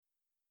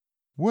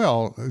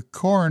Well,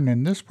 corn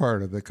in this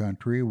part of the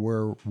country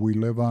where we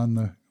live on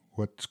the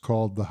what's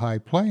called the high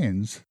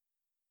plains,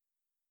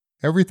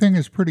 everything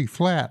is pretty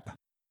flat.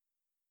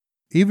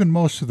 Even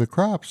most of the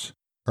crops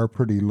are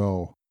pretty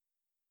low.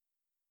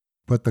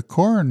 But the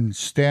corn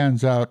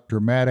stands out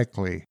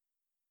dramatically,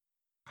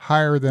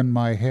 higher than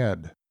my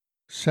head,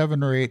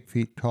 7 or 8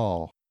 feet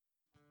tall.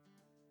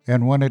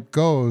 And when it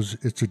goes,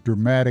 it's a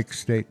dramatic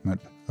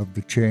statement of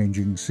the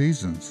changing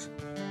seasons.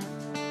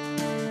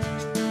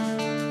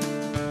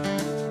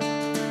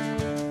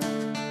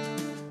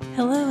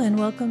 Hello and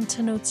welcome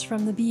to Notes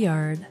from the Bee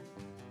Yard.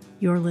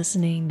 You're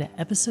listening to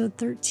episode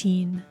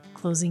 13,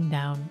 Closing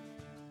Down.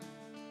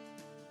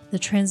 The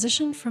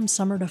transition from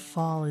summer to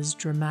fall is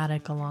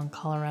dramatic along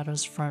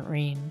Colorado's Front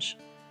Range.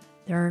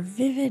 There are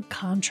vivid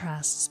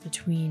contrasts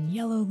between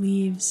yellow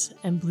leaves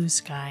and blue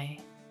sky.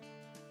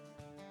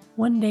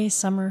 One day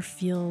summer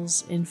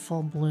feels in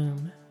full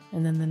bloom,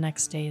 and then the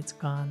next day it's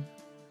gone.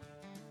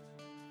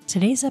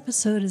 Today's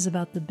episode is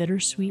about the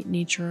bittersweet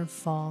nature of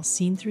fall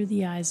seen through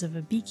the eyes of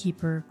a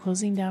beekeeper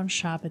closing down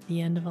shop at the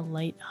end of a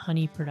light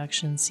honey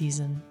production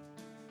season.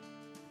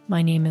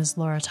 My name is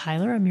Laura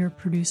Tyler. I'm your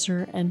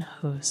producer and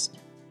host.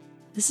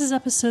 This is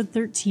episode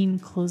 13,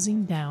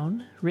 Closing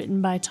Down,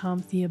 written by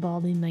Tom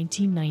Theobald in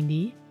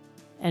 1990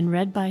 and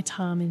read by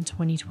Tom in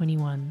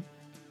 2021.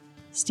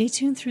 Stay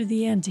tuned through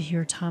the end to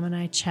hear Tom and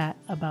I chat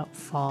about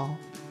fall.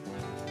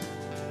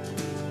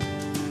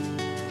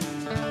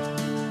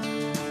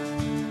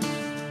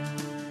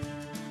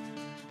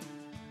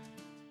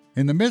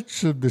 In the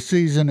midst of the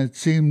season, it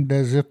seemed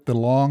as if the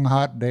long,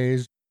 hot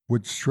days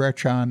would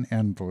stretch on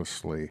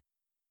endlessly.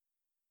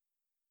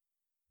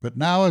 But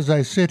now, as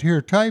I sit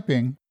here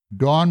typing,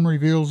 dawn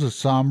reveals a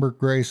somber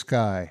gray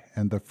sky,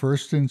 and the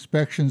first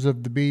inspections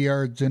of the bee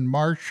yards in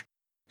March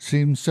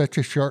seem such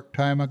a short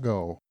time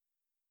ago.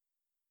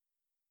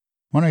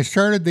 When I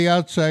started the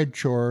outside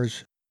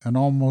chores, an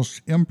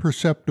almost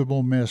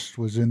imperceptible mist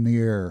was in the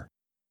air,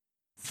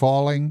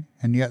 falling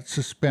and yet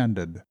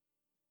suspended,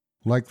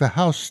 like the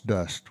house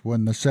dust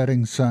when the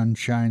setting sun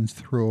shines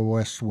through a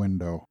west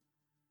window.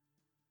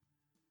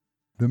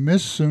 The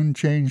mist soon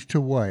changed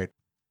to white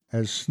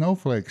as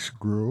snowflakes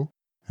grew,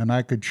 and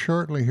I could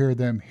shortly hear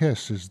them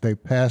hiss as they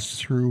passed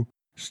through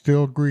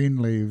still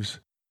green leaves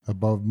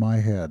above my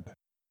head.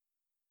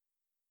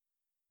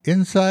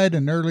 Inside,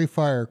 an early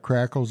fire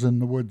crackles in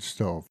the wood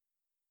stove,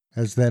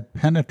 as that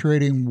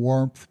penetrating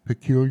warmth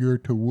peculiar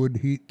to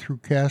wood heat through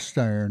cast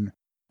iron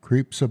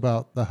creeps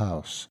about the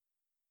house.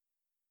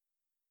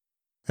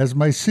 As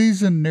my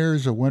season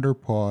nears a winter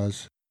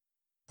pause,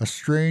 a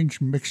strange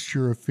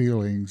mixture of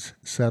feelings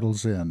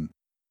settles in.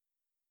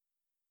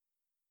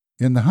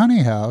 In the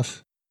honey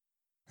house,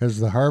 as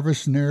the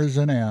harvest nears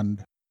an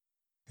end,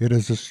 it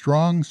is a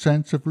strong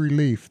sense of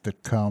relief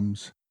that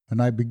comes, and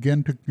I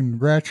begin to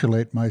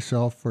congratulate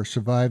myself for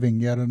surviving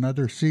yet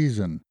another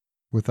season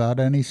without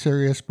any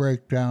serious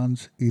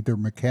breakdowns, either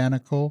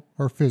mechanical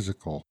or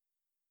physical.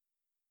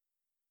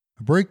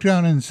 A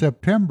breakdown in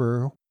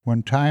September,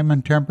 when time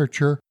and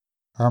temperature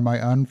are my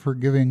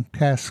unforgiving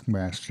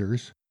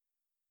taskmasters,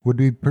 would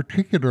be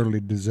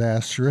particularly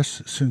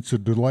disastrous, since a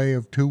delay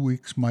of 2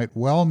 weeks might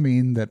well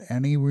mean that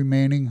any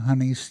remaining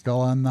honey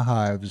still on the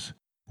hives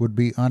would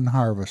be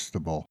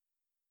unharvestable.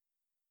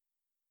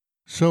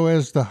 So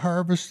as the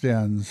harvest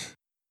ends,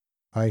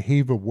 I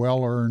heave a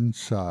well-earned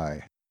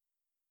sigh.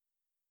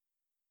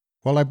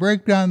 While I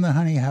break down the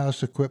honey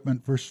house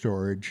equipment for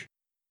storage,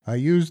 I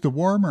use the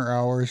warmer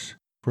hours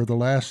for the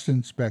last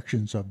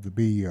inspections of the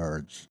bee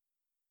yards.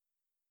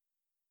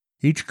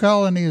 Each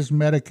colony is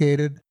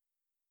medicated,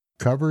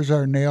 covers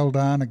are nailed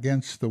on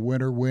against the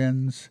winter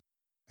winds,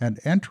 and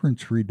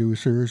entrance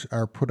reducers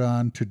are put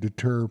on to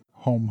deter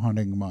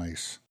home-hunting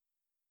mice.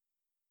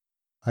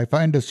 I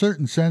find a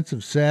certain sense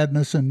of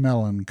sadness and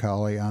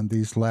melancholy on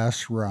these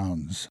last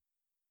rounds.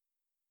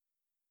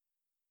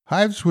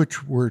 Hives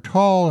which were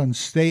tall and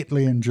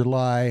stately in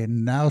July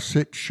now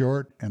sit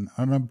short and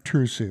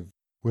unobtrusive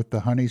with the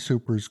honey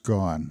supers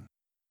gone.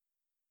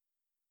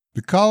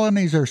 The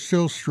colonies are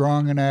still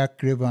strong and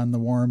active on the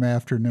warm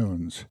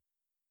afternoons,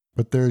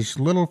 but there's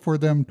little for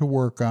them to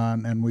work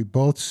on, and we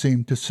both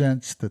seem to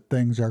sense that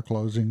things are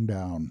closing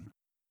down.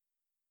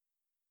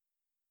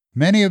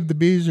 Many of the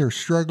bees are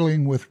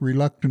struggling with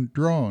reluctant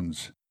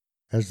drones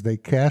as they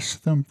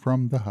cast them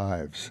from the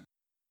hives.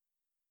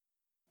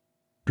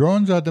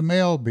 Drones are the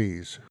male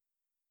bees,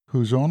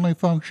 whose only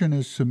function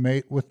is to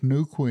mate with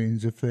new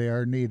queens if they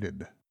are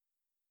needed.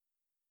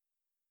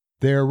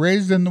 They are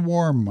raised in the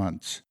warm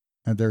months,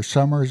 and their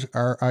summers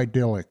are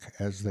idyllic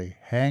as they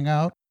hang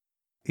out,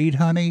 eat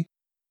honey,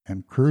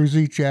 and cruise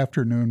each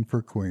afternoon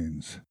for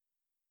queens.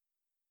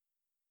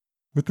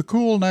 With the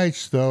cool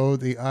nights, though,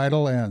 the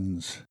idyll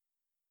ends.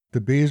 The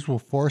bees will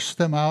force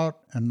them out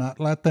and not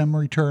let them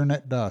return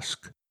at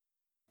dusk.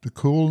 The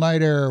cool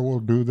night air will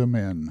do them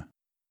in.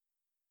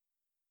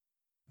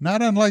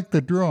 Not unlike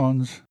the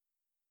drones,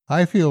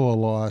 I feel a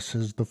loss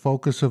as the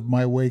focus of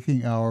my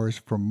waking hours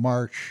from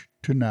March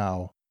to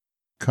now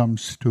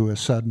comes to a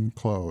sudden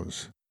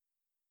close.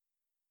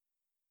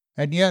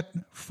 And yet,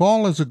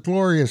 fall is a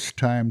glorious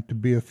time to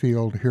be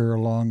afield here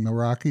along the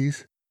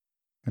Rockies,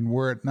 and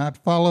were it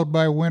not followed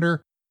by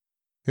winter,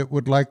 it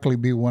would likely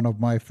be one of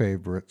my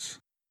favorites.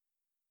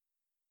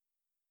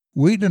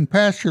 Wheat and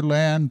pasture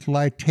land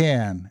lie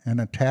tan in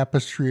a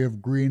tapestry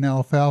of green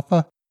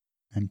alfalfa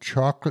and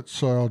chocolate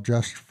soil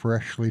just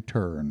freshly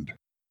turned.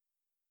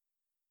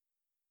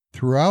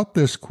 Throughout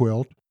this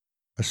quilt,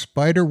 a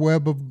spider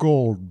web of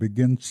gold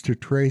begins to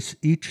trace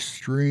each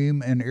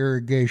stream and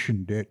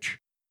irrigation ditch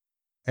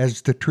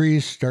as the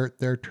trees start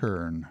their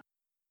turn.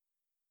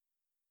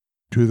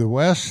 To the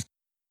west,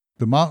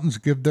 the mountains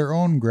give their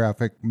own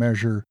graphic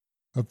measure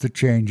of the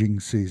changing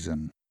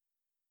season.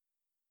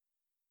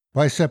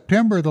 By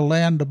September, the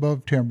land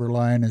above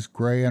timberline is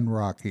gray and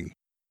rocky,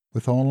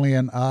 with only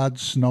an odd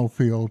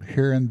snowfield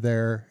here and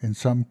there in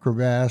some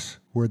crevasse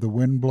where the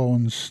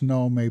wind-blown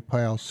snow may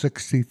pile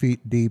 60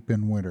 feet deep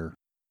in winter.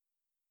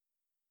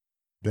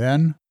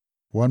 Then,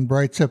 one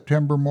bright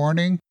September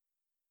morning,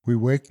 we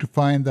wake to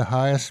find the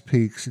highest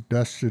peaks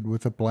dusted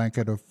with a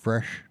blanket of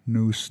fresh,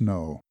 new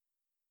snow.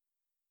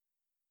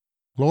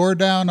 Lower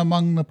down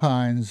among the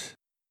pines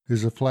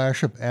is a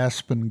flash of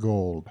aspen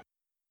gold.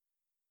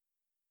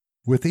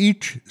 With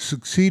each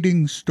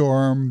succeeding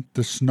storm,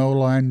 the snow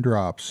line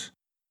drops,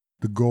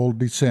 the gold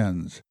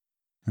descends,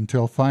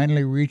 until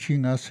finally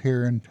reaching us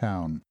here in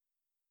town.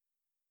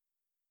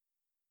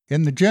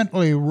 In the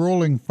gently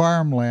rolling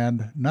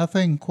farmland,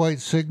 nothing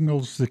quite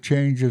signals the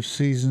change of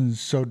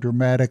seasons so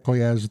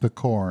dramatically as the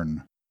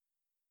corn.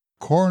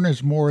 Corn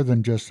is more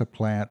than just a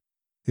plant,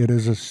 it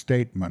is a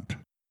statement.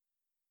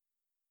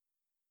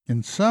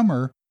 In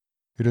summer,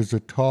 it is a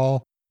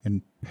tall,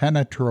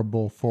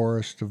 impenetrable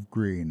forest of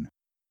green.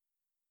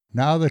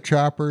 Now the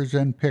choppers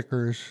and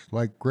pickers,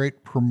 like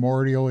great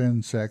primordial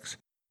insects,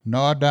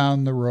 gnaw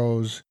down the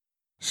rows,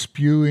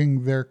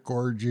 spewing their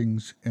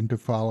gorgings into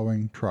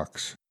following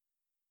trucks.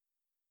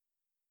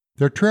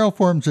 Their trail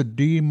forms a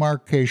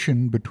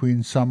demarcation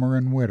between summer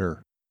and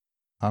winter.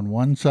 On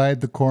one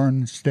side the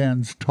corn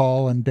stands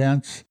tall and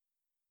dense,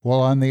 while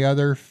on the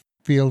other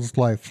fields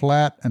lie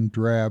flat and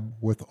drab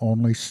with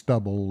only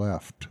stubble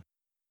left.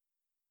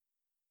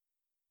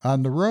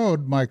 On the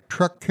road my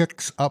truck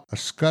kicks up a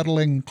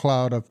scuttling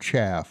cloud of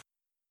chaff,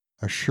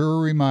 a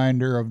sure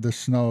reminder of the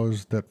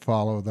snows that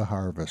follow the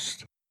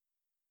harvest.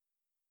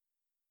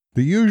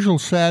 The usual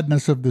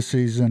sadness of the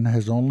season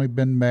has only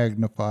been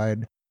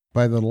magnified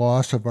by the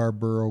loss of our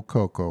burro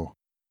Coco,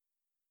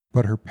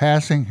 but her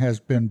passing has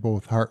been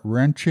both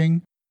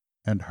heart-wrenching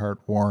and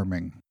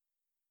heartwarming.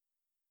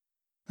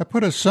 I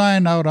put a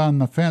sign out on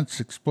the fence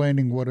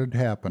explaining what had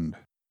happened.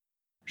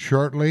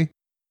 Shortly,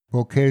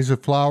 bouquets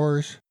of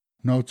flowers,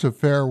 notes of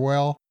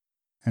farewell,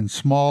 and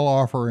small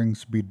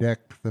offerings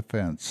bedecked the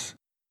fence.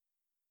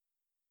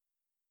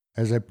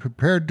 As I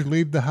prepared to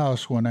leave the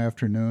house one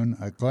afternoon,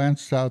 I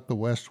glanced out the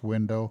west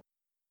window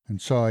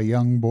and saw a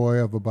young boy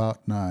of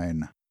about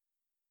 9.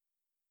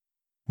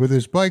 With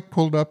his bike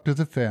pulled up to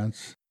the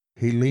fence,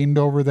 he leaned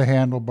over the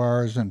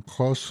handlebars and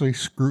closely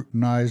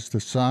scrutinized the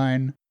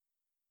sign,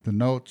 the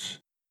notes,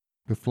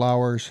 the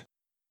flowers,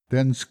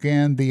 then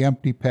scanned the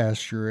empty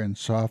pasture and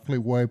softly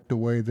wiped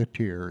away the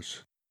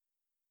tears.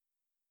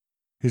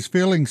 His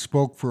feelings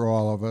spoke for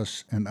all of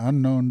us, and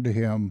unknown to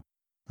him,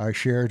 I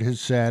shared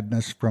his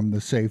sadness from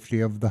the safety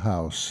of the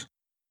house.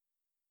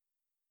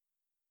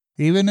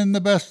 Even in the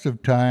best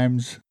of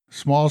times,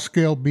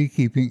 small-scale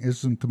beekeeping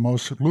isn't the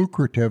most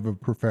lucrative of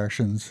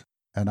professions,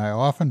 and I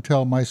often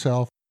tell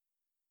myself,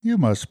 you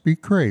must be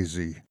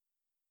crazy.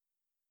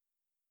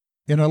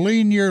 In a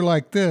lean year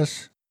like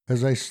this,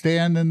 as I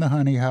stand in the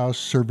honey house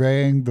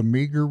surveying the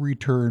meager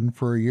return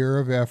for a year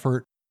of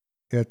effort,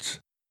 it's,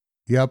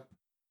 yep,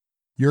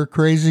 you're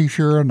crazy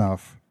sure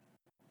enough.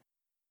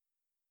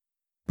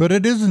 But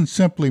it isn't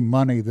simply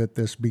money that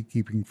this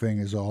beekeeping thing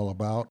is all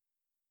about.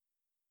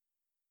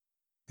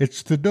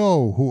 It's the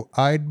doe who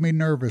eyed me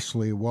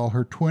nervously while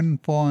her twin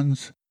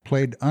fawns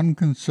played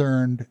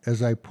unconcerned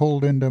as I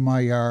pulled into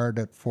my yard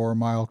at 4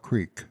 Mile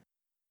Creek.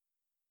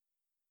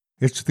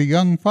 It's the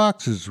young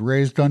foxes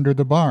raised under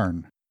the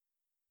barn,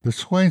 the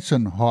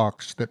Swainson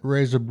hawks that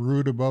raise a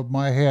brood above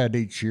my head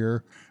each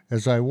year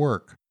as I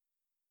work.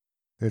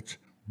 It's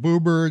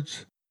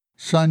bluebirds,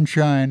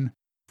 sunshine,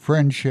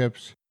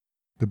 friendships,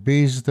 the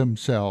bees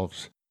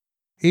themselves,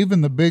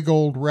 even the big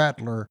old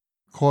rattler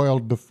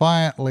coiled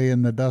defiantly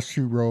in the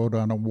dusty road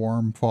on a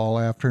warm fall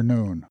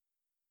afternoon.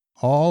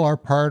 All are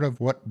part of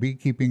what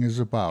beekeeping is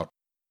about.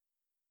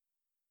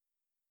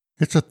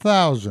 It's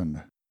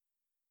 1,000,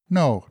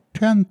 no,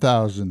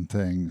 10,000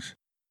 things.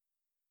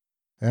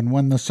 And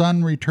when the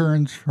sun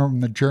returns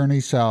from the journey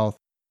south,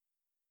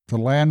 the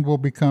land will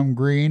become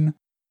green,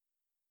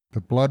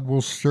 the blood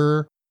will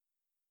stir,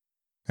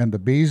 and the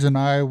bees and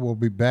I will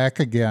be back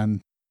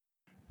again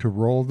to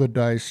roll the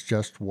dice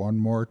just one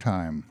more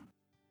time.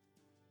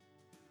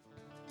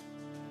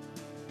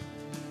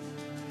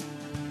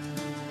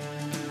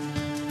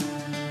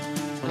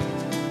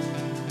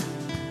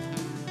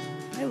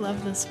 I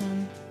love this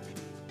one.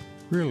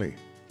 Really?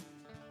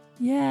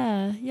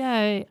 Yeah.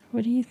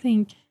 What do you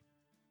think?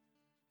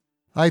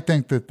 I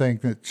think the thing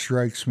that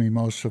strikes me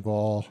most of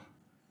all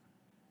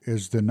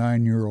is the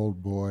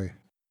 9-year-old boy.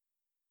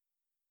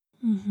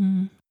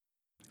 Mm-hmm.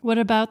 What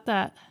about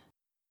that?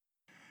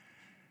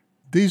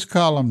 These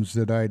columns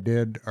that I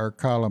did are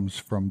columns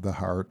from the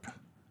heart,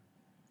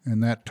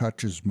 and that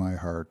touches my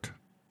heart.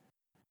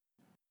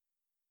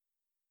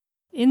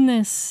 In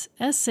this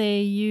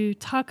essay, you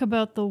talk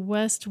about the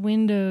west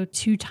window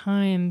 2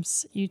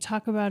 times. You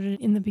talk about it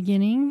in the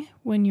beginning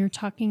when you're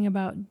talking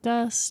about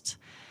dust.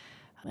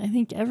 I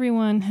think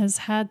everyone has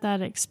had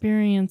that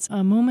experience,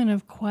 a moment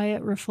of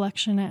quiet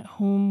reflection at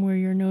home where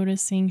you're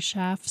noticing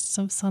shafts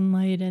of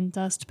sunlight and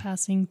dust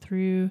passing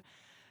through.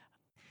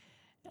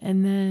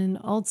 And then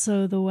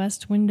also the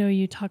west window,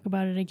 you talk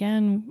about it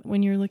again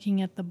when you're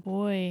looking at the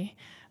boy.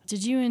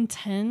 Did you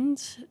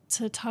intend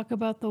to talk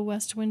about the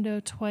west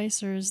window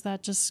twice, or is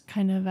that just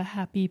kind of a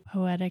happy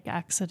poetic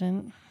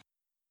accident?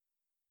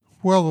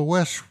 Well, the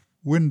west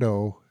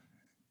window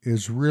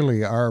is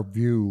really our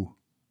view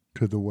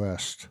to the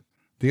west.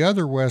 The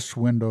other west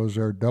windows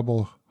are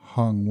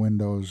double-hung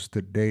windows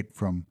that date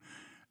from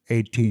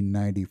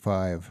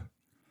 1895.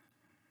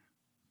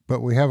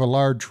 But we have a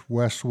large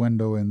west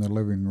window in the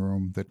living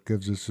room that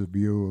gives us a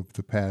view of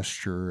the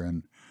pasture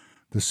and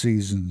the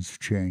seasons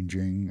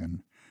changing,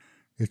 and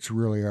it's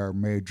really our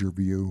major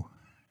view.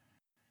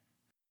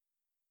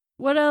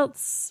 What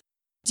else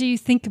do you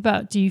think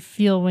about, do you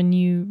feel when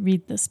you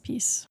read this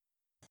piece?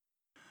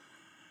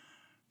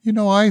 You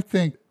know, I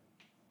think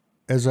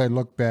as I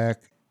look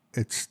back,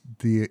 it's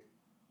the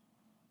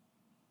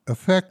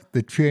effect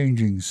the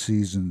changing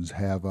seasons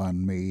have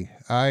on me.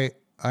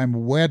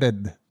 I'm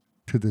wedded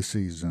to the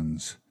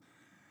seasons.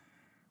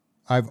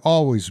 I've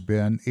always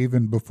been,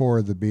 even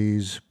before the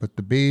bees, but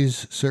the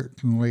bees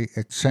certainly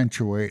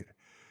accentuate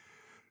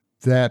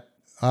that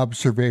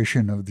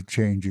observation of the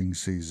changing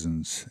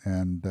seasons,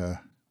 and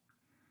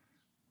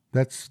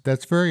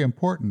that's very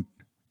important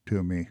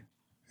to me,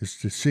 is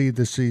to see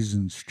the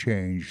seasons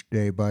change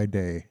day by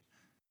day.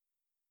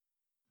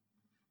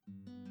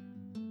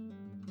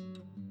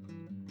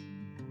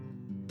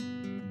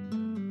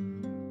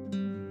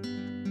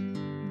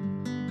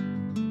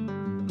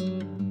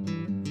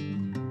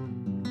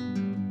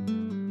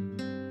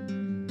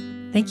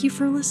 Thank you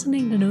for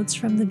listening to Notes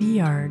from the Bee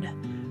Yard.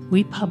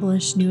 We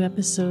publish new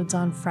episodes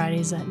on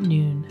Fridays at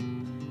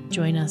noon.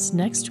 Join us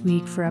next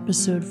week for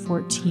episode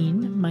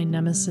 14, My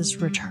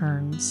Nemesis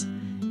Returns.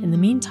 In the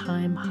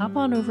meantime, hop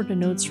on over to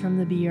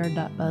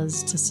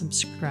notesfromthebeeyard.buzz to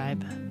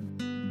subscribe.